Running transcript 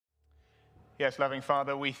Yes, loving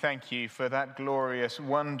Father, we thank you for that glorious,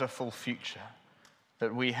 wonderful future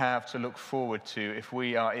that we have to look forward to if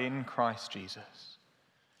we are in Christ Jesus.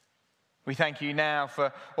 We thank you now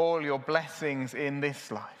for all your blessings in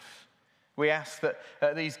this life. We ask that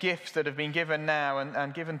these gifts that have been given now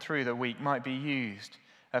and given through the week might be used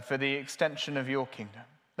for the extension of your kingdom,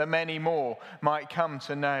 that many more might come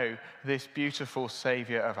to know this beautiful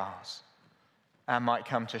Saviour of ours and might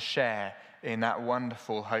come to share in that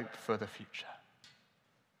wonderful hope for the future.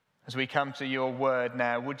 As we come to your word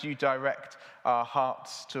now, would you direct our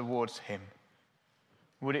hearts towards him?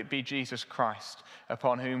 Would it be Jesus Christ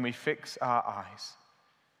upon whom we fix our eyes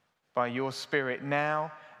by your Spirit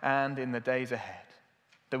now and in the days ahead,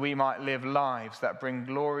 that we might live lives that bring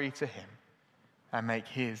glory to him and make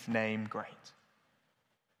his name great.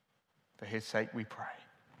 For his sake we pray.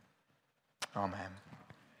 Amen.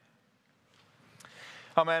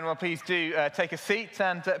 Amen. Well, please do take a seat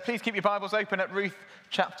and please keep your Bibles open at Ruth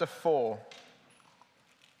chapter 4.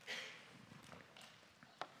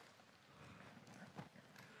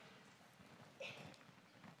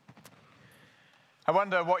 I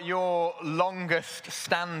wonder what your longest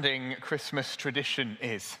standing Christmas tradition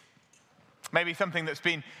is. Maybe something that's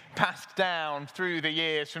been passed down through the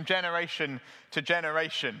years from generation to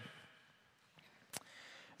generation.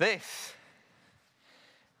 This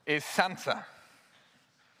is Santa.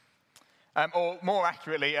 Or more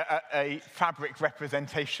accurately, a fabric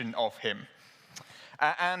representation of him.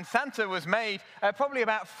 And Santa was made probably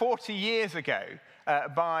about 40 years ago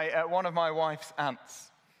by one of my wife's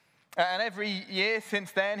aunts. And every year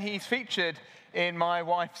since then, he's featured in my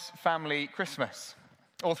wife's family Christmas.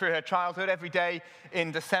 All through her childhood, every day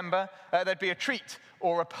in December, there'd be a treat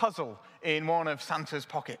or a puzzle in one of Santa's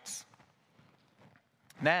pockets.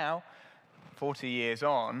 Now, 40 years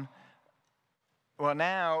on, well,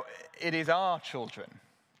 now it is our children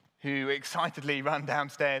who excitedly run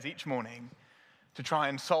downstairs each morning to try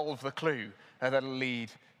and solve the clue that'll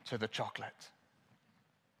lead to the chocolate.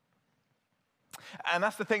 And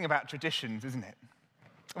that's the thing about traditions, isn't it?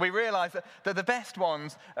 We realize that the best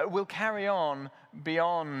ones will carry on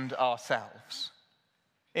beyond ourselves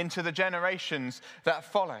into the generations that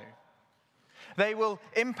follow. They will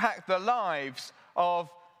impact the lives of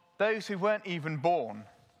those who weren't even born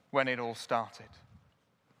when it all started.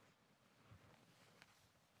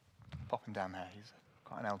 Pop him down there. He's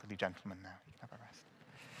quite an elderly gentleman now. You can have a rest.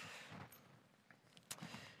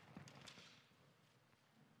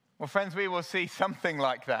 Well, friends, we will see something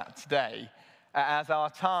like that today as our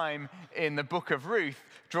time in the book of Ruth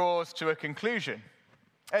draws to a conclusion.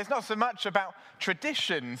 It's not so much about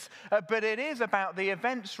traditions, but it is about the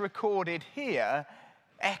events recorded here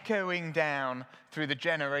echoing down through the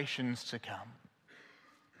generations to come,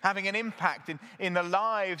 having an impact in the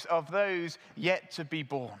lives of those yet to be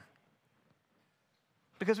born.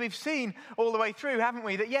 Because we've seen all the way through, haven't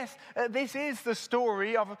we, that yes, this is the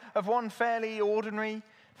story of one fairly ordinary,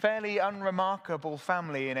 fairly unremarkable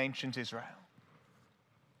family in ancient Israel.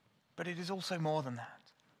 But it is also more than that.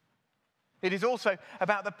 It is also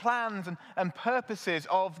about the plans and purposes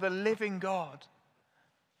of the living God,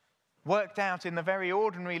 worked out in the very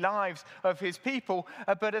ordinary lives of his people,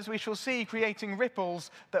 but as we shall see, creating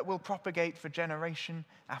ripples that will propagate for generation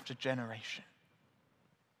after generation.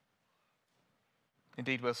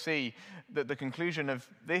 Indeed, we'll see that the conclusion of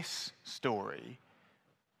this story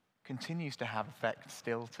continues to have effect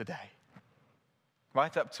still today,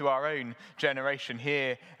 right up to our own generation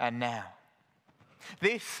here and now.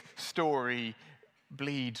 This story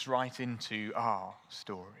bleeds right into our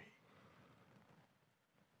story.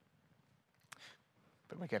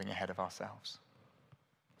 But we're getting ahead of ourselves.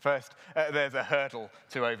 First, there's a hurdle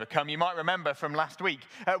to overcome. You might remember from last week,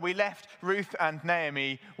 we left Ruth and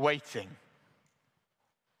Naomi waiting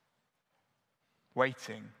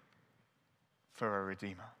for a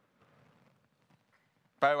redeemer.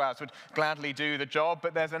 Boaz would gladly do the job,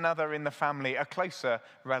 but there's another in the family, a closer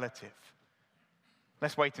relative.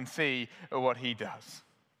 Let's wait and see what he does.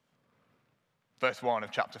 Verse 1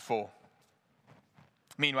 of chapter 4.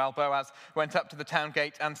 Meanwhile, Boaz went up to the town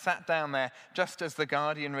gate and sat down there, just as the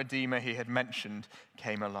guardian redeemer he had mentioned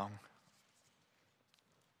came along.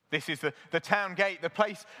 This is the town gate, the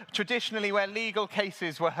place traditionally where legal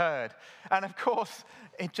cases were heard. And of course,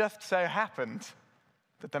 it just so happened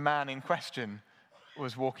that the man in question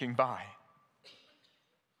was walking by.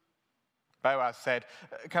 Boaz said,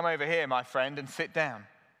 "Come over here, my friend, and sit down."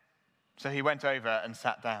 So he went over and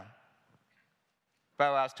sat down.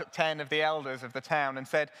 Boaz took 10 of the elders of the town and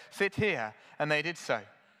said, "Sit here," and they did so.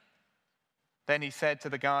 Then he said to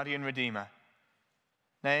the guardian redeemer,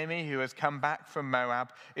 Naomi, who has come back from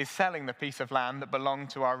Moab, is selling the piece of land that belonged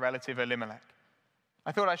to our relative Elimelech.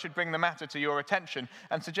 I thought I should bring the matter to your attention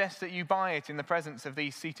and suggest that you buy it in the presence of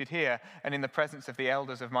these seated here and in the presence of the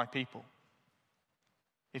elders of my people.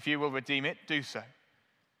 If you will redeem it, do so.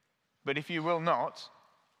 But if you will not,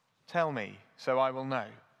 tell me, so I will know.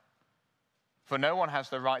 For no one has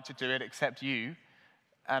the right to do it except you,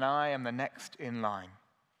 and I am the next in line.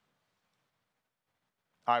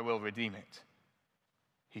 I will redeem it,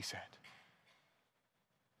 he said.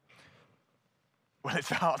 Well,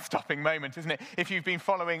 it's a heart-stopping moment, isn't it? If you've been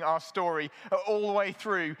following our story all the way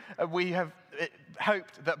through, we have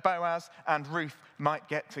hoped that Boaz and Ruth might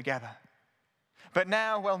get together. But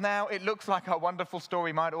now it looks like our wonderful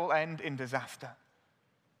story might all end in disaster.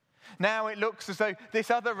 Now it looks as though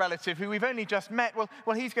this other relative who we've only just met, well,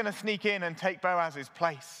 he's going to sneak in and take Boaz's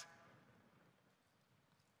place.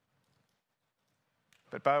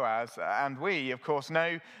 But Boaz, and we, of course,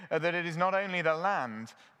 know that it is not only the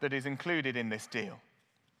land that is included in this deal.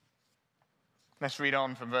 Let's read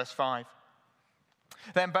on from verse 5.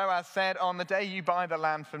 Then Boaz said, on the day you buy the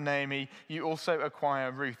land from Naomi, you also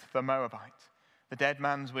acquire Ruth the Moabite, the dead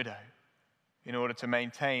man's widow, in order to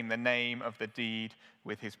maintain the name of the deed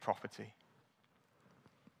with his property.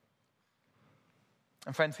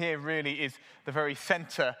 And friends, here really is the very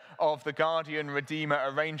center of the guardian-redeemer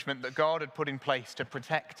arrangement that God had put in place to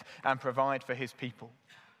protect and provide for his people.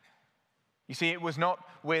 You see, it was not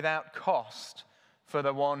without cost for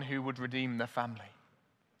the one who would redeem the family.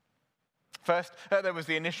 First, there was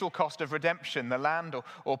the initial cost of redemption, the land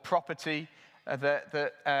or property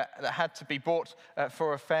that had to be bought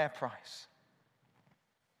for a fair price.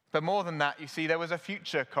 But more than that, you see, there was a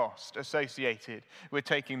future cost associated with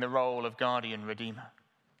taking the role of guardian redeemer.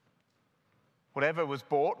 Whatever was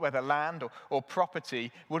bought, whether land or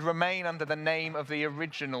property, would remain under the name of the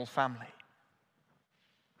original family.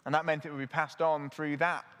 And that meant it would be passed on through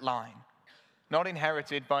that line, not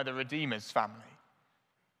inherited by the redeemer's family.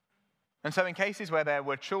 And so in cases where there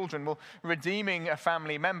were children, well, redeeming a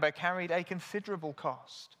family member carried a considerable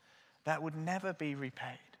cost that would never be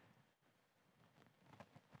repaid.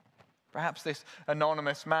 Perhaps this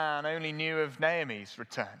anonymous man only knew of Naomi's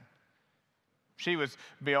return. She was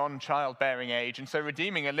beyond childbearing age, and so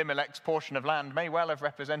redeeming Elimelech's portion of land may well have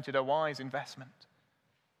represented a wise investment.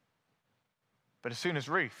 But as soon as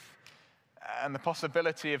Ruth and the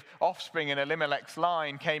possibility of offspring in Elimelech's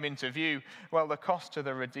line came into view, well, the cost to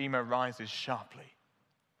the Redeemer rises sharply.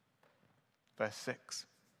 Verse 6.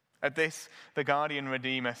 At this, the guardian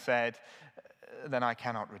Redeemer said, then I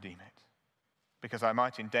cannot redeem it, because I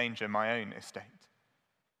might endanger my own estate.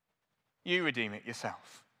 You redeem it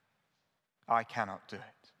yourself. I cannot do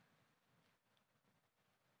it.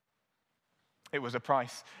 It was a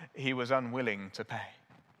price he was unwilling to pay.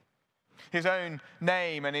 His own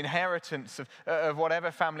name and inheritance of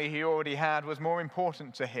whatever family he already had was more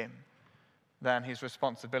important to him than his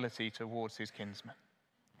responsibility towards his kinsman.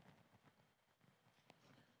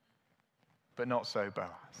 But not so Boaz.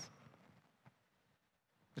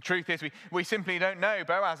 The truth is, we simply don't know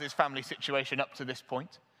Boaz's family situation up to this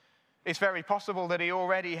point. It's very possible that he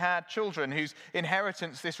already had children whose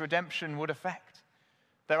inheritance this redemption would affect.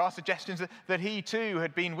 There are suggestions that he too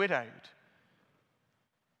had been widowed.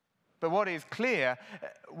 But what is clear,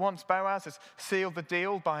 once Boaz has sealed the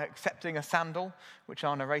deal by accepting a sandal, which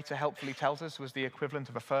our narrator helpfully tells us was the equivalent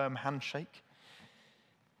of a firm handshake,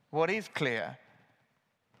 what is clear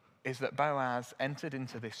is that Boaz entered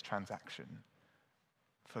into this transaction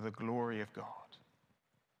for the glory of God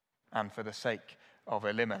and for the sake of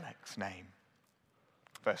Elimelech's name.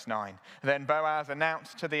 Verse 9, then Boaz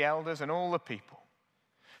announced to the elders and all the people,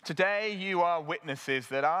 today you are witnesses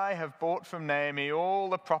that I have bought from Naomi all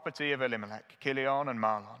the property of Elimelech, Chilion and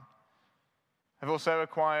Mahlon. I've also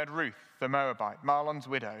acquired Ruth the Moabite, Mahlon's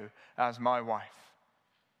widow, as my wife,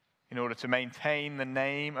 in order to maintain the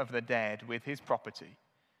name of the dead with his property,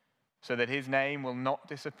 so that his name will not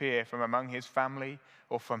disappear from among his family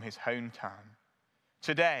or from his hometown.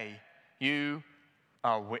 Today you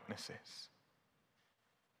are witnesses.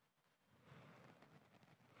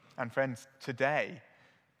 And friends, today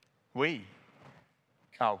we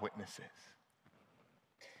are witnesses.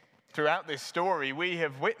 Throughout this story, we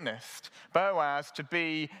have witnessed Boaz to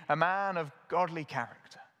be a man of godly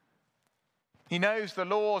character. He knows the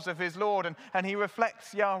laws of his Lord, and he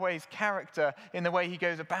reflects Yahweh's character in the way he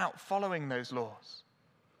goes about following those laws.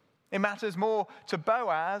 It matters more to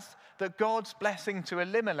Boaz that God's blessing to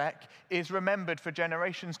Elimelech is remembered for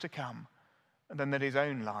generations to come than that his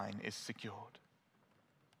own line is secured.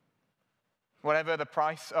 Whatever the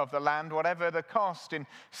price of the land, whatever the cost in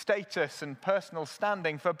status and personal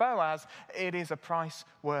standing, for Boaz, it is a price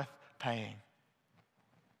worth paying.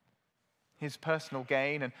 His personal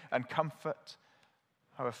gain and comfort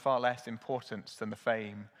are of far less importance than the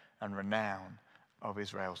fame and renown of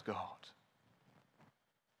Israel's God.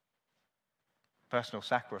 Personal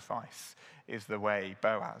sacrifice is the way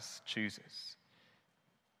Boaz chooses.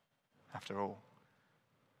 After all,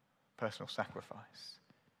 personal sacrifice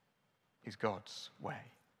is God's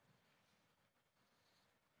way.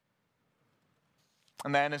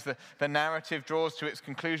 And then as the narrative draws to its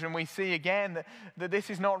conclusion, we see again that this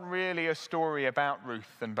is not really a story about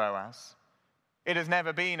Ruth and Boaz. It has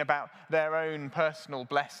never been about their own personal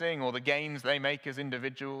blessing or the gains they make as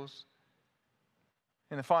individuals.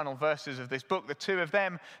 In the final verses of this book, the two of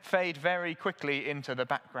them fade very quickly into the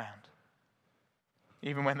background.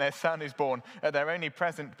 Even when their son is born, they're only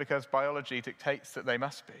present because biology dictates that they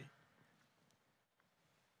must be.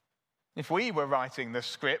 If we were writing the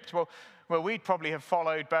script, well, we'd probably have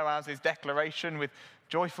followed Boaz's declaration with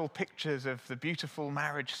joyful pictures of the beautiful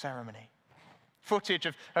marriage ceremony. Footage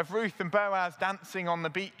of Ruth and Boaz dancing on the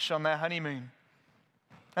beach on their honeymoon.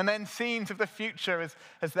 And then scenes of the future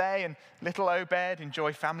as they and little Obed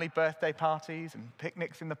enjoy family birthday parties and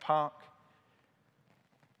picnics in the park.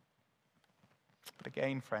 But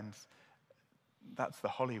again, friends, that's the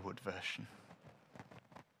Hollywood version.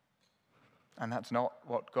 And that's not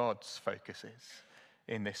what God's focus is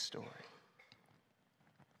in this story.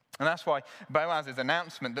 And that's why Boaz's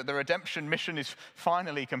announcement that the redemption mission is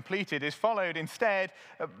finally completed is followed instead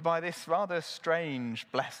by this rather strange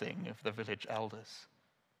blessing of the village elders.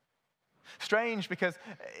 Strange because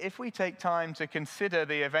if we take time to consider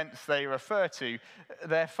the events they refer to,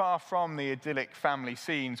 they're far from the idyllic family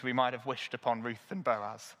scenes we might have wished upon Ruth and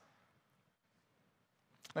Boaz.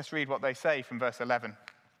 Let's read what they say from verse 11.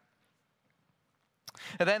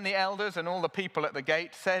 And then the elders and all the people at the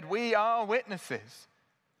gate said, "We are witnesses.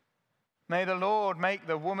 May the Lord make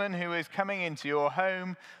the woman who is coming into your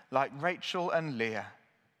home like Rachel and Leah,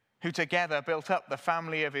 who together built up the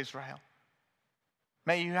family of Israel.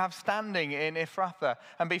 May you have standing in Ephrathah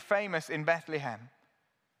and be famous in Bethlehem.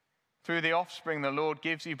 Through the offspring the Lord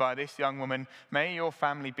gives you by this young woman, may your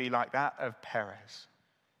family be like that of Perez,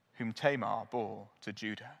 whom Tamar bore to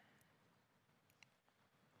Judah."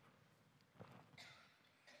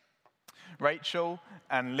 Rachel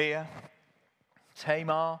and Leah,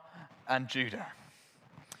 Tamar and Judah.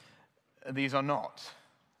 These are not,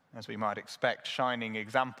 as we might expect, shining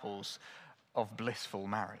examples of blissful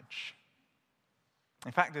marriage.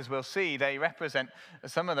 In fact, as we'll see, they represent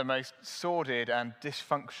some of the most sordid and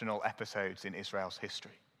dysfunctional episodes in Israel's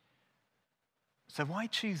history. So why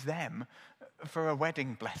choose them for a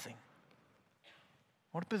wedding blessing?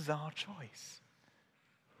 What a bizarre choice.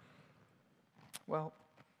 Well,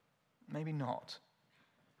 maybe not.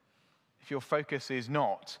 If your focus is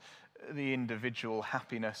not the individual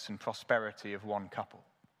happiness and prosperity of one couple,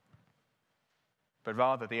 but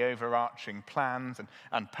rather the overarching plans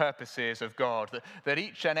and purposes of God that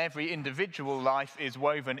each and every individual life is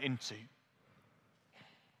woven into,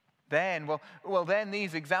 then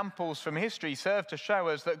these examples from history serve to show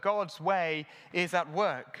us that God's way is at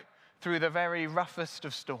work through the very roughest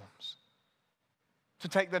of storms, to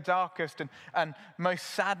take the darkest and most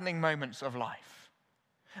saddening moments of life,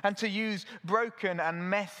 and to use broken and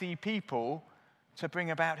messy people to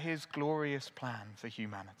bring about his glorious plan for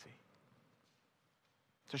humanity,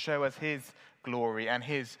 to show us his glory and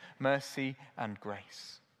his mercy and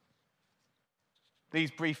grace. These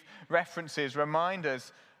brief references remind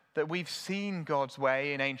us that we've seen God's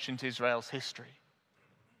way in ancient Israel's history,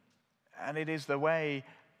 and it is the way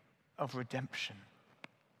of redemption.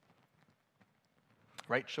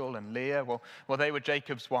 Rachel and Leah, well, they were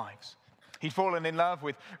Jacob's wives. He'd fallen in love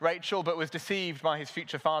with Rachel, but was deceived by his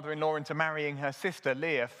future father-in-law into marrying her sister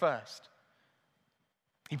Leah first.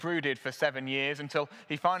 He brooded for 7 years until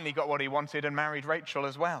he finally got what he wanted and married Rachel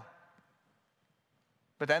as well.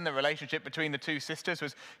 But then the relationship between the two sisters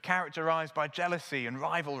was characterized by jealousy and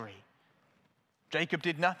rivalry. Jacob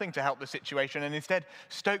did nothing to help the situation and instead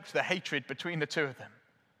stoked the hatred between the two of them.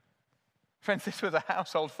 Friends, this was a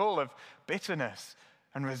household full of bitterness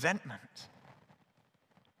and resentment.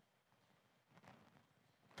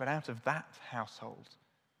 But out of that household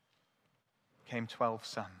came 12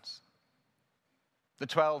 sons. The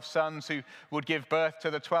 12 sons who would give birth to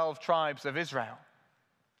the 12 tribes of Israel.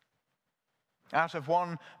 Out of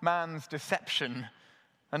one man's deception,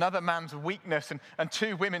 another man's weakness, and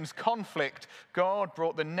two women's conflict, God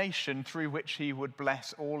brought the nation through which he would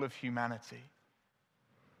bless all of humanity.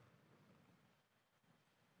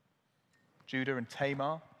 Judah and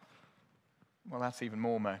Tamar, Well, that's even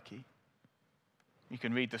more murky. You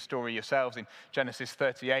can read the story yourselves in Genesis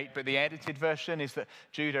 38, but the edited version is that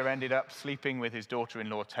Judah ended up sleeping with his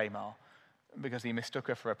daughter-in-law Tamar because he mistook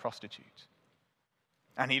her for a prostitute.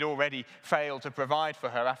 And he'd already failed to provide for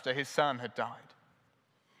her after his son had died.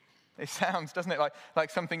 It sounds, doesn't it, like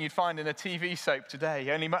something you'd find in a TV soap today,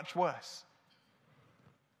 only much worse.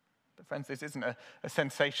 But friends, this isn't a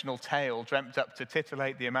sensational tale dreamt up to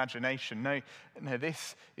titillate the imagination. No,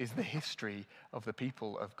 this is the history of the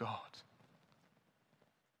people of God.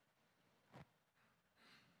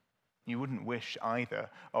 You wouldn't wish either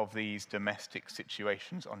of these domestic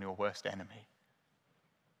situations on your worst enemy,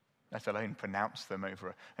 let alone pronounce them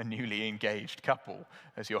over a newly engaged couple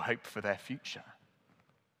as your hope for their future.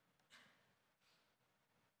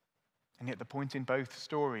 And yet the point in both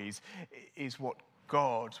stories is what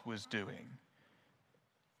God was doing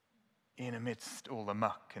in amidst all the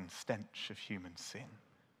muck and stench of human sin.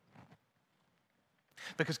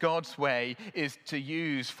 Because God's way is to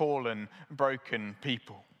use fallen, broken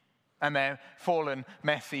people and their fallen,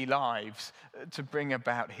 messy lives to bring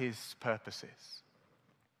about his purposes.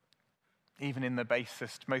 Even in the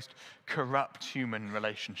basest, most corrupt human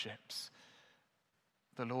relationships,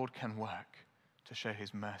 the Lord can work to show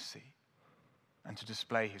his mercy and to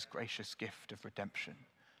display his gracious gift of redemption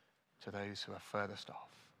to those who are furthest off.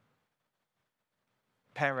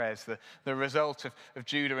 Perez, the result of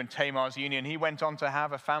Judah and Tamar's union, he went on to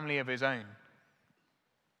have a family of his own.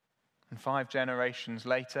 And 5 generations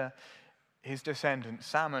later, his descendant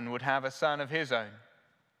Salmon would have a son of his own,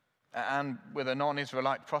 and with a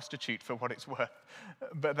non-Israelite prostitute for what it's worth.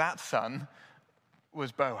 But that son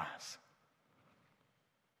was Boaz,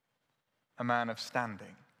 a man of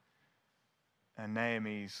standing, and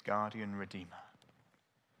Naomi's guardian redeemer.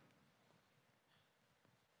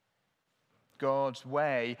 God's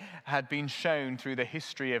way had been shown through the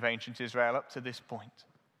history of ancient Israel up to this point.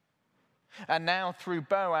 And now through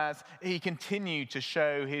Boaz, he continued to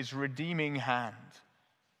show his redeeming hand.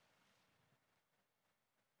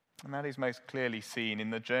 And that is most clearly seen in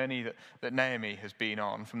the journey that Naomi has been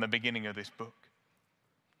on from the beginning of this book.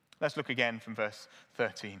 Let's look again from verse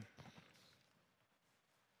 13.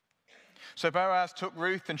 So Boaz took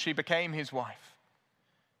Ruth, and she became his wife.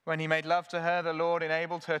 When he made love to her, the Lord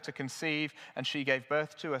enabled her to conceive, and she gave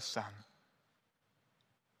birth to a son.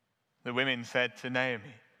 The women said to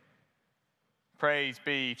Naomi, "Praise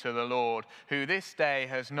be to the Lord, who this day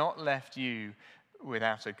has not left you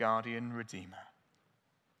without a guardian redeemer."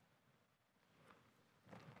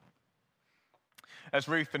 As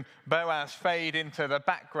Ruth and Boaz fade into the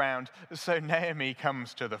background, so Naomi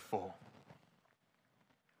comes to the fore.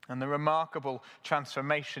 And the remarkable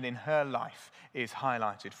transformation in her life is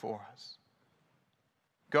highlighted for us.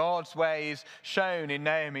 God's way is shown in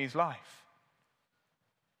Naomi's life.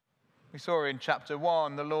 We saw in chapter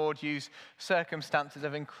 1, the Lord used circumstances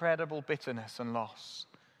of incredible bitterness and loss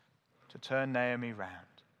to turn Naomi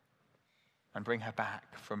round and bring her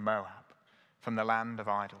back from Moab, from the land of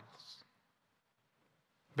idols.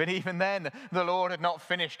 But even then, the Lord had not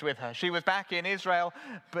finished with her. She was back in Israel,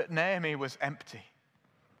 but Naomi was empty.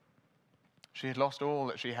 She had lost all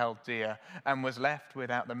that she held dear and was left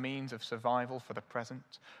without the means of survival for the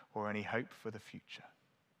present or any hope for the future.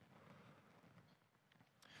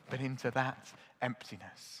 But into that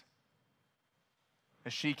emptiness,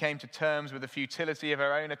 as she came to terms with the futility of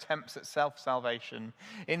her own attempts at self-salvation,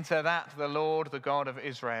 into that the Lord, the God of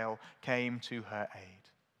Israel, came to her aid.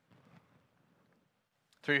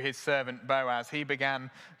 Through his servant Boaz, he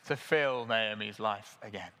began to fill Naomi's life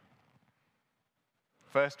again.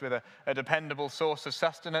 First with a dependable source of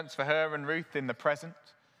sustenance for her and Ruth in the present,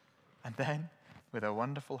 and then with a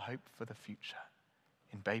wonderful hope for the future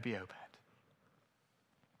in baby Obed.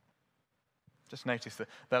 Just notice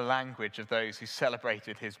the language of those who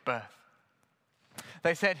celebrated his birth.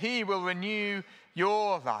 They said, "He will renew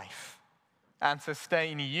your life and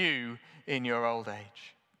sustain you in your old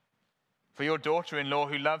age. For your daughter-in-law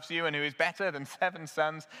who loves you and who is better than 7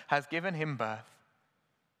 sons has given him birth."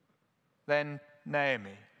 Then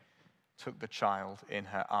Naomi took the child in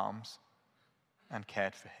her arms and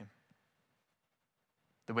cared for him.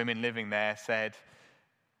 The women living there said,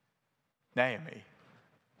 "Naomi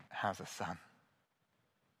has a son."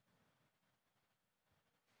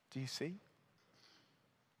 Do you see?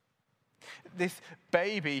 This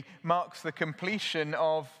baby marks the completion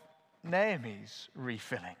of Naomi's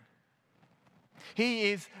refilling. He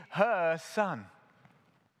is her son.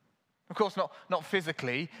 Of course, not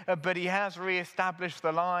physically, but he has re-established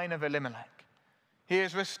the line of Elimelech. He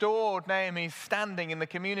has restored Naomi's standing in the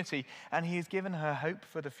community, and he has given her hope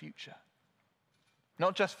for the future.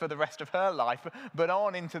 not just for the rest of her life, but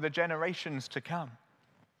on into the generations to come.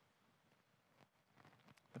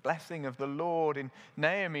 The blessing of the Lord in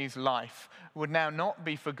Naomi's life would now not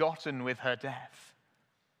be forgotten with her death.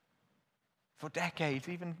 For decades,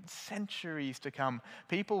 even centuries to come,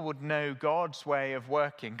 people would know God's way of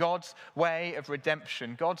working, God's way of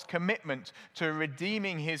redemption, God's commitment to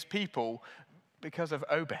redeeming his people because of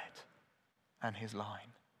Obed and his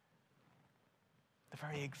line. The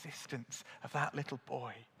very existence of that little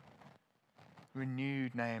boy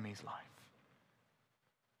renewed Naomi's life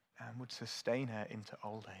and would sustain her into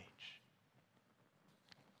old age.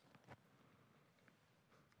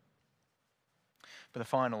 But the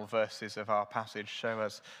final verses of our passage show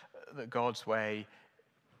us that God's way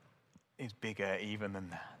is bigger even than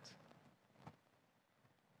that.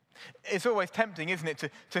 It's always tempting, isn't it,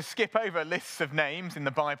 to skip over lists of names in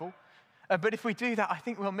the Bible. But if we do that, I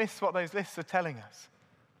think we'll miss what those lists are telling us.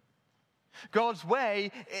 God's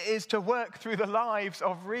way is to work through the lives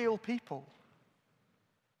of real people.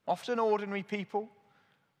 Often ordinary people,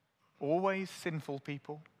 always sinful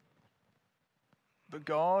people. But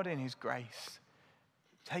God, in his grace,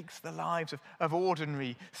 takes the lives of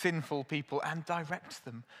ordinary, sinful people and directs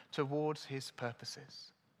them towards his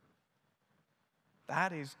purposes.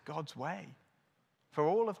 That is God's way for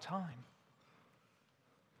all of time.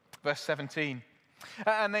 Verse 17,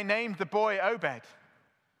 and they named the boy Obed.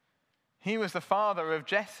 He was the father of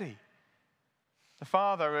Jesse, the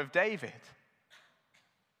father of David.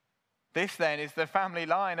 This then is the family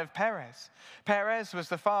line of Perez. Perez was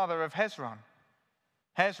the father of Hezron.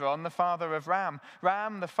 Hezron, the father of Ram.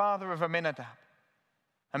 Ram, the father of Amminadab.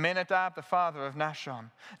 Amminadab, the father of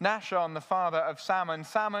Nahshon. Nahshon, the father of Salmon.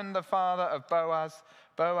 Salmon, the father of Boaz.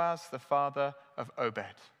 Boaz, the father of Obed.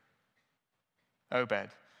 Obed,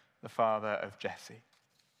 the father of Jesse.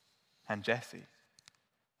 And Jesse,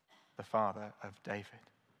 the father of David.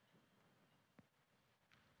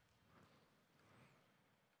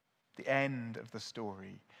 The end of the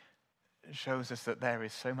story shows us that there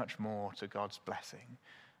is so much more to God's blessing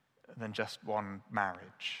than just one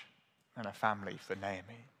marriage and a family for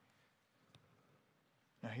Naomi.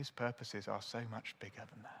 No, his purposes are so much bigger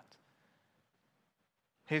than that.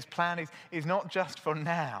 His plan is not just for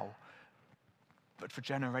now, but for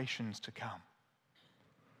generations to come.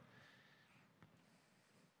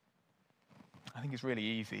 I think it's really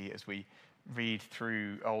easy as we read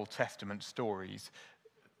through Old Testament stories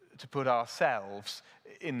to put ourselves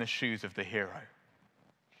in the shoes of the hero.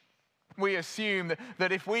 We assume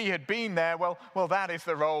that if we had been there, well, that is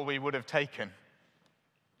the role we would have taken.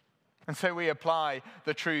 And so we apply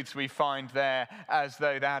the truths we find there as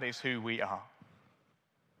though that is who we are.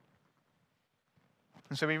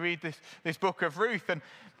 And so we read this book of Ruth, and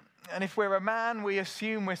if we're a man, we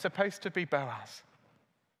assume we're supposed to be Boaz.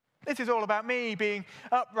 This is all about me being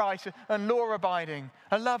upright and law-abiding,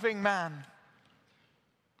 a loving man.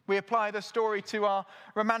 We apply the story to our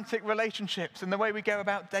romantic relationships and the way we go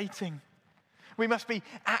about dating. We must be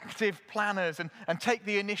active planners and take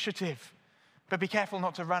the initiative, but be careful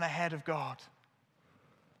not to run ahead of God.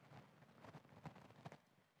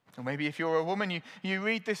 Or maybe if you're a woman, you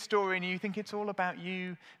read this story and you think it's all about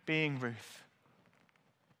you being Ruth.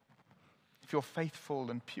 If you're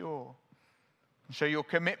faithful and pure, and show your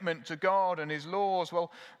commitment to God and his laws,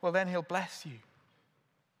 well, then he'll bless you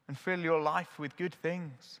and fill your life with good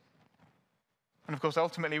things. And of course,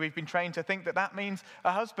 ultimately, we've been trained to think that means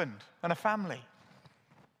a husband and a family.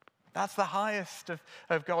 That's the highest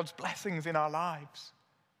of God's blessings in our lives.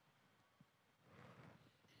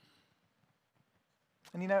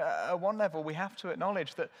 And at one level, we have to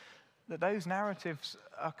acknowledge that those narratives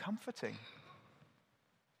are comforting.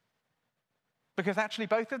 Because actually,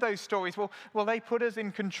 both of those stories, they put us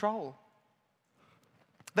in control.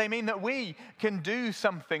 They mean that we can do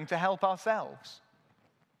something to help ourselves.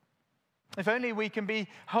 If only we can be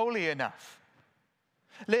holy enough,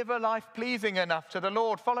 live a life pleasing enough to the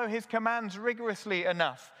Lord, follow his commands rigorously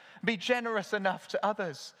enough, be generous enough to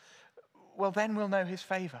others, well, then we'll know his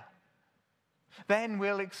favor. Then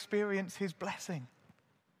we'll experience his blessing.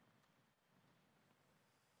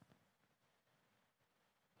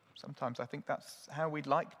 Sometimes I think that's how we'd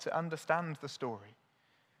like to understand the story.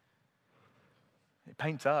 It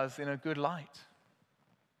paints us in a good light.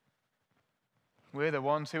 We're the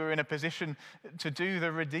ones who are in a position to do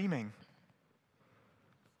the redeeming.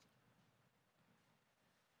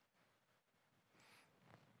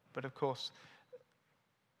 But of course,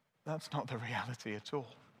 that's not the reality at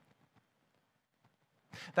all.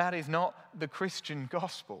 That is not the Christian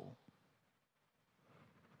gospel.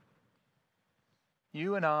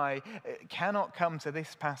 You and I cannot come to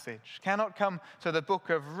this passage, cannot come to the book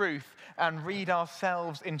of Ruth and read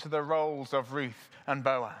ourselves into the roles of Ruth and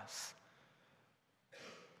Boaz.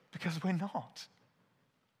 Because we're not.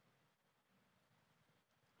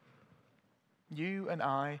 You and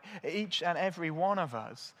I, each and every one of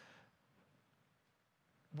us,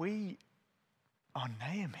 we are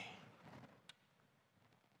Naomi.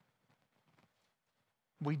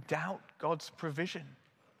 We doubt God's provision.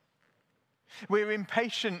 We're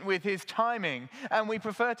impatient with his timing, and we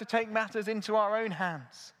prefer to take matters into our own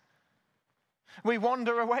hands. We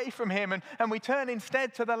wander away from him, and we turn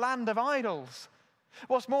instead to the land of idols.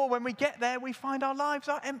 What's more, when we get there, we find our lives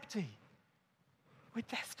are empty. We're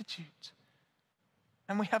destitute,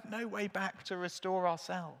 and we have no way back to restore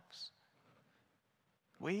ourselves.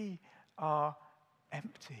 We are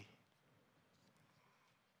empty.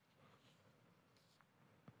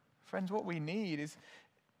 Friends, what we need is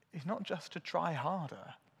not just to try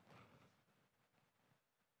harder.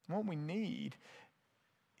 What we need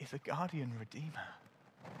is a guardian redeemer.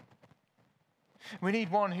 We need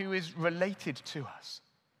one who is related to us,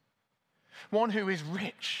 one who is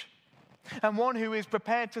rich, and one who is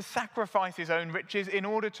prepared to sacrifice his own riches in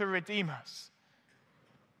order to redeem us.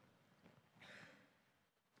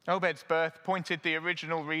 Obed's birth pointed the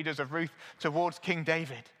original readers of Ruth towards King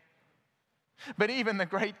David. But even the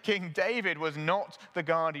great King David was not the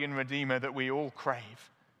guardian redeemer that we all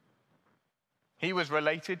crave. He was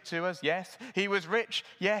related to us, yes. He was rich,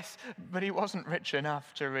 yes. But he wasn't rich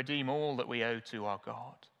enough to redeem all that we owe to our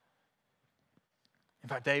God. In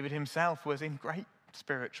fact, David himself was in great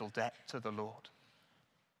spiritual debt to the Lord.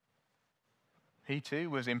 He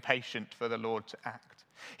too was impatient for the Lord to act.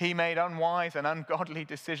 He made unwise and ungodly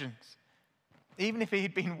decisions. Even if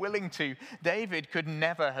he'd been willing to, David could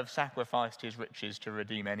never have sacrificed his riches to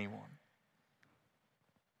redeem anyone.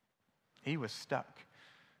 He was stuck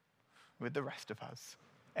with the rest of us,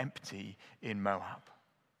 empty in Moab.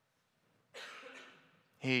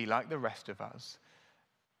 He, like the rest of us,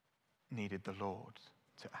 needed the Lord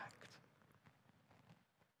to act.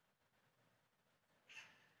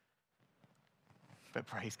 But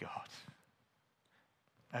praise God.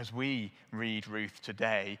 As we read Ruth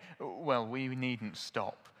today, well, we needn't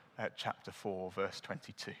stop at chapter 4, verse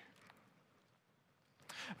 22.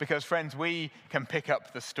 Because, friends, we can pick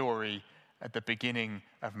up the story at the beginning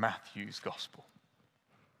of Matthew's gospel.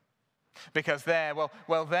 Because there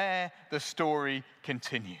the story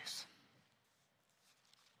continues.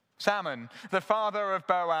 Salmon, the father of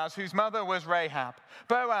Boaz, whose mother was Rahab.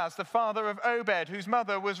 Boaz, the father of Obed, whose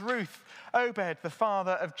mother was Ruth. Obed, the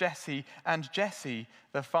father of Jesse, and Jesse,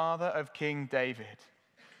 the father of King David.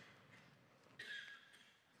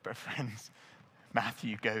 But friends,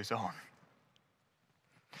 Matthew goes on.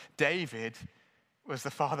 David was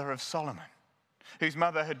the father of Solomon, whose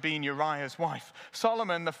mother had been Uriah's wife.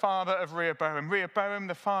 Solomon, the father of Rehoboam. Rehoboam,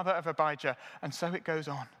 the father of Abijah. And so it goes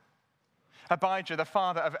on. Abijah, the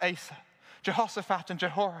father of Asa, Jehoshaphat and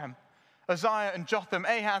Jehoram, Uzziah and Jotham,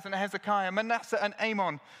 Ahaz and Hezekiah, Manasseh and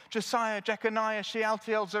Amon, Josiah, Jeconiah,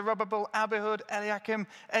 Shealtiel, Zerubbabel, Abihud, Eliakim,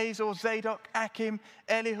 Azor, Zadok, Achim,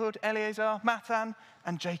 Elihud, Eleazar, Matan,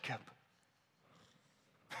 and Jacob.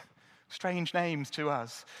 Strange names to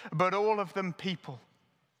us, but all of them people.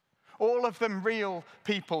 All of them real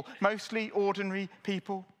people, mostly ordinary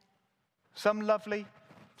people. Some lovely,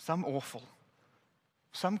 some awful.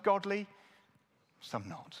 Some godly, some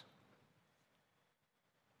not.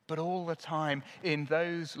 But all the time in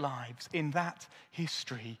those lives, in that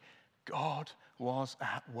history, God was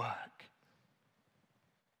at work.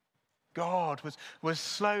 God was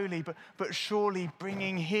slowly but surely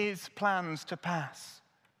bringing his plans to pass,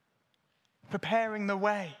 preparing the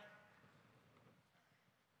way.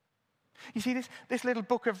 You see, this little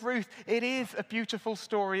book of Ruth, it is a beautiful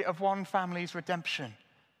story of one family's redemption.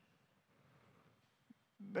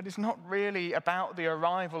 But it's not really about the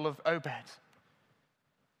arrival of Obed.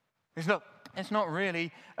 It's not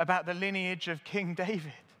really about the lineage of King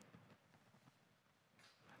David.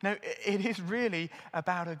 No, it is really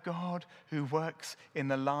about a God who works in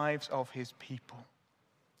the lives of his people,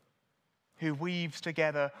 who weaves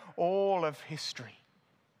together all of history.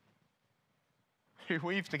 Who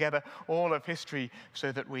weaves together all of history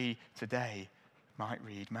so that we today might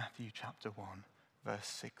read Matthew chapter 1, verse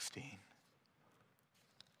 16.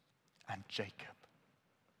 And Jacob,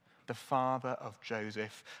 the father of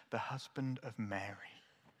Joseph, the husband of Mary.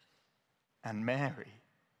 And Mary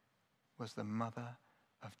was the mother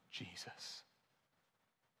of Jesus,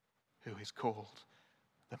 who is called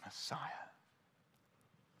the Messiah.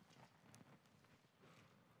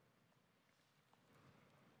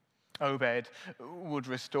 Obed would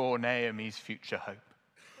restore Naomi's future hope.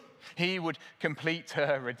 He would complete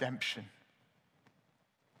her redemption.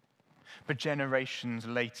 But generations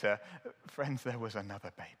later, friends, there was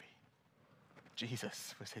another baby.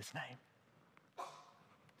 Jesus was his name.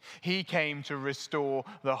 He came to restore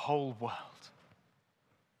the whole world.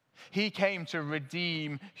 He came to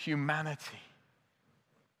redeem humanity.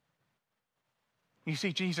 You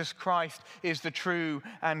see, Jesus Christ is the true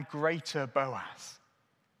and greater Boaz.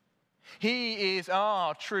 He is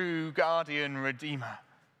our true guardian redeemer.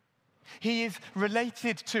 He is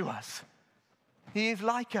related to us. He is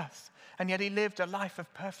like us, and yet he lived a life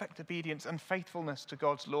of perfect obedience and faithfulness to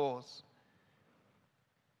God's laws.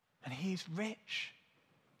 And he is rich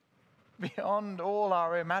beyond all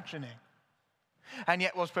our imagining, and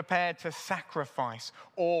yet was prepared to sacrifice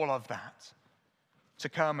all of that to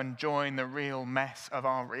come and join the real mess of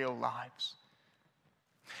our real lives.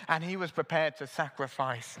 And he was prepared to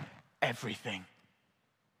sacrifice everything.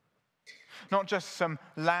 Not just some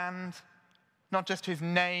land, not just his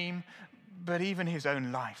name, but even his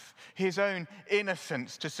own life, his own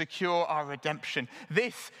innocence to secure our redemption.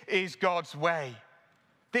 This is God's way.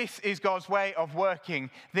 This is God's way of working.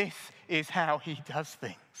 This is how he does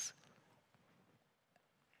things.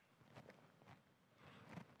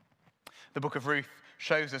 The book of Ruth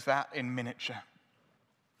shows us that in miniature.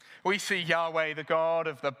 We see Yahweh, the God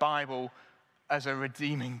of the Bible, as a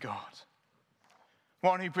redeeming God.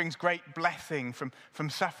 One who brings great blessing from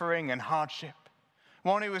suffering and hardship.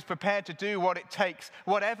 One who is prepared to do what it takes,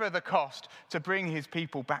 whatever the cost, to bring his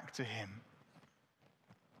people back to him.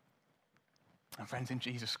 And friends, in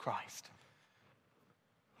Jesus Christ,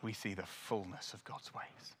 we see the fullness of God's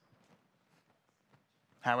ways.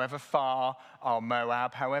 However far our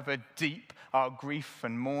Moab, however deep our grief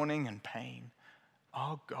and mourning and pain,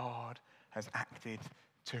 our God has acted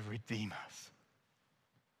to redeem us,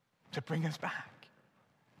 to bring us back.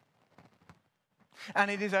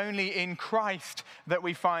 And it is only in Christ that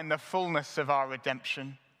we find the fullness of our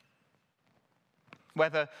redemption.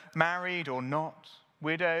 Whether married or not,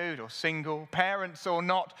 widowed or single, parents or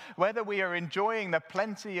not, whether we are enjoying the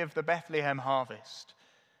plenty of the Bethlehem harvest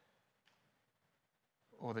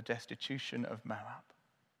or the destitution of Moab,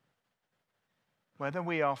 whether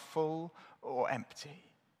we are full or empty,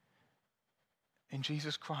 in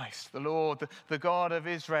Jesus Christ, the Lord, the God of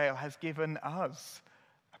Israel, has given us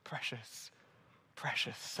a precious,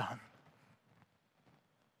 precious Son.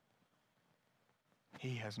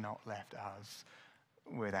 He has not left us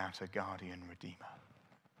without a guardian redeemer.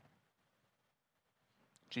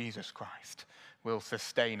 Jesus Christ will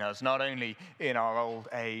sustain us not only in our old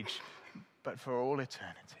age, but for all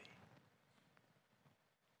eternity.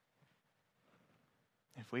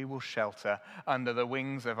 If we will shelter under the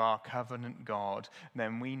wings of our covenant God,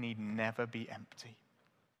 then we need never be empty.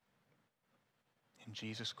 In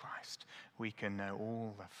Jesus Christ, we can know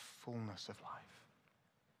all the fullness of life.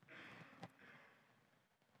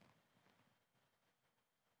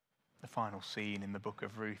 The final scene in the book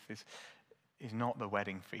of Ruth is not the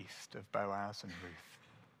wedding feast of Boaz and Ruth.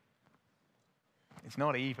 It's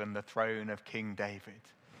not even the throne of King David.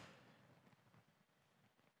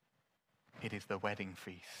 It is the wedding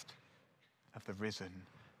feast of the risen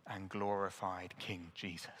and glorified King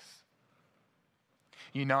Jesus,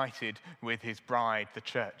 united with his bride, the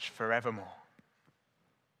church, forevermore.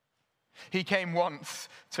 He came once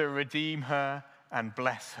to redeem her and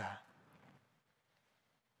bless her,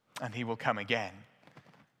 and he will come again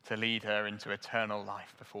to lead her into eternal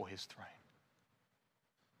life before his throne.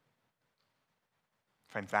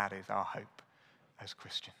 Friends, that is our hope as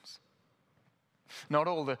Christians. Not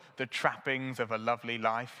all the trappings of a lovely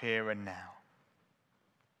life here and now,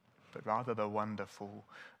 but rather the wonderful,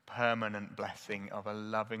 permanent blessing of a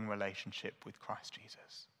loving relationship with Christ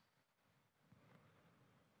Jesus.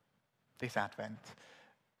 This Advent,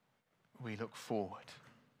 we look forward,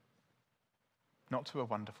 not to a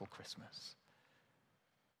wonderful Christmas,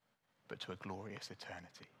 but to a glorious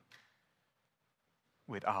eternity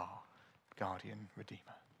with our guardian redeemer.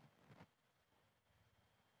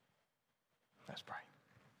 Let's pray.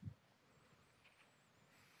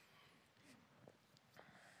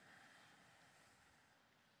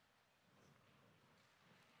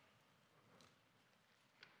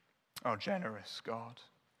 Our generous God,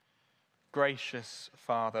 gracious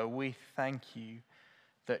Father, we thank you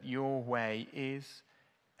that your way is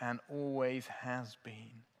and always has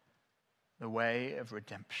been the way of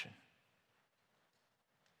redemption.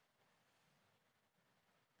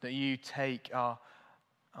 That you take our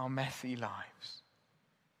messy lives,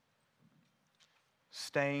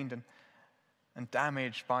 stained and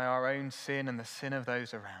damaged by our own sin and the sin of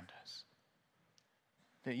those around us,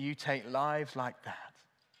 that you take lives like that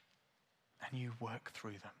and you work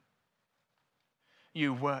through them.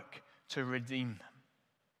 You work to redeem them.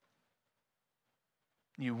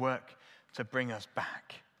 You work to bring us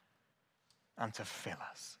back and to fill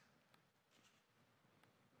us.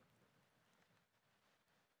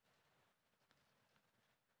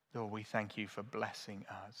 Lord, we thank you for blessing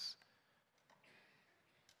us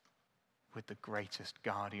with the greatest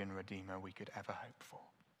guardian redeemer we could ever hope for.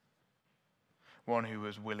 One who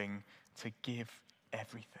was willing to give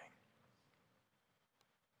everything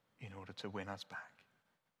in order to win us back.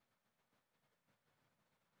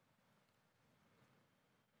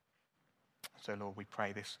 So, Lord, we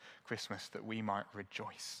pray this Christmas that we might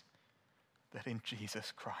rejoice that in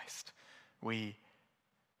Jesus Christ we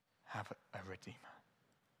have a Redeemer.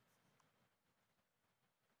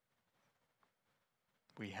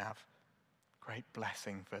 We have great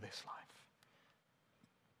blessing for this life.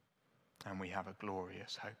 And we have a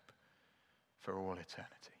glorious hope for all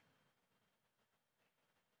eternity.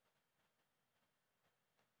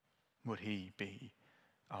 Would he be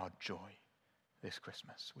our joy this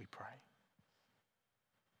Christmas, we pray.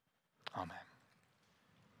 Amen.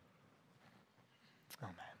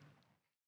 Amen.